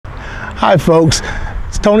Hi folks,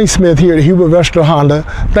 it's Tony Smith here at Hubert Vestal Honda.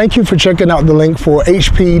 Thank you for checking out the link for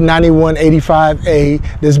HP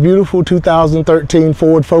 9185A, this beautiful 2013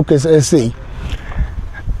 Ford Focus SE.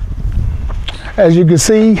 As you can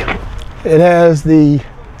see, it has the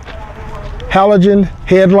halogen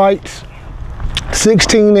headlights,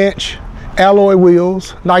 16-inch alloy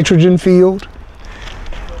wheels, nitrogen filled,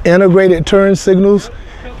 integrated turn signals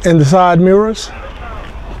in the side mirrors,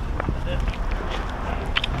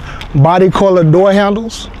 body colored door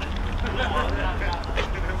handles,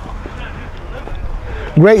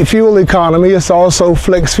 great fuel economy. It's also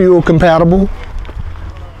flex fuel compatible,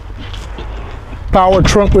 power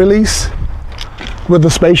trunk release with a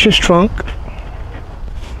spacious trunk,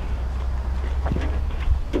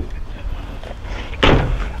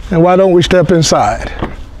 and why don't we step inside?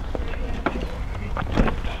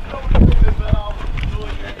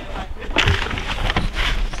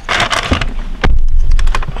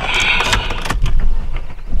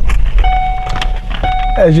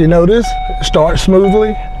 As you notice, it starts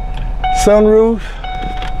smoothly. Sunroof,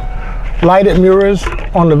 lighted mirrors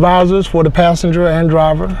on the visors for the passenger and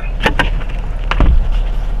driver,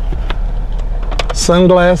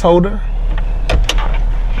 sunglass holder,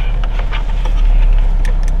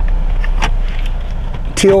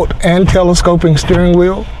 tilt and telescoping steering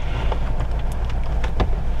wheel.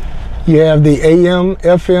 You have the AM,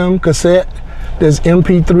 FM cassette that's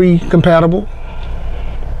MP3 compatible,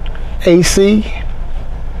 AC,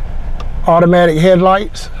 automatic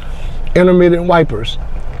headlights, intermittent wipers,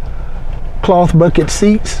 cloth bucket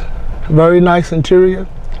seats, very nice interior.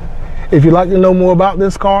 If you'd like to know more about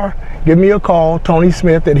this car, give me a call, Tony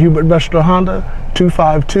Smith at Hubert Vestal Honda,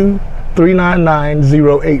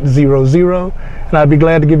 252-399-0800, and I'd be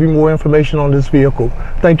glad to give you more information on this vehicle.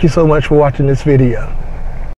 Thank you so much for watching this video.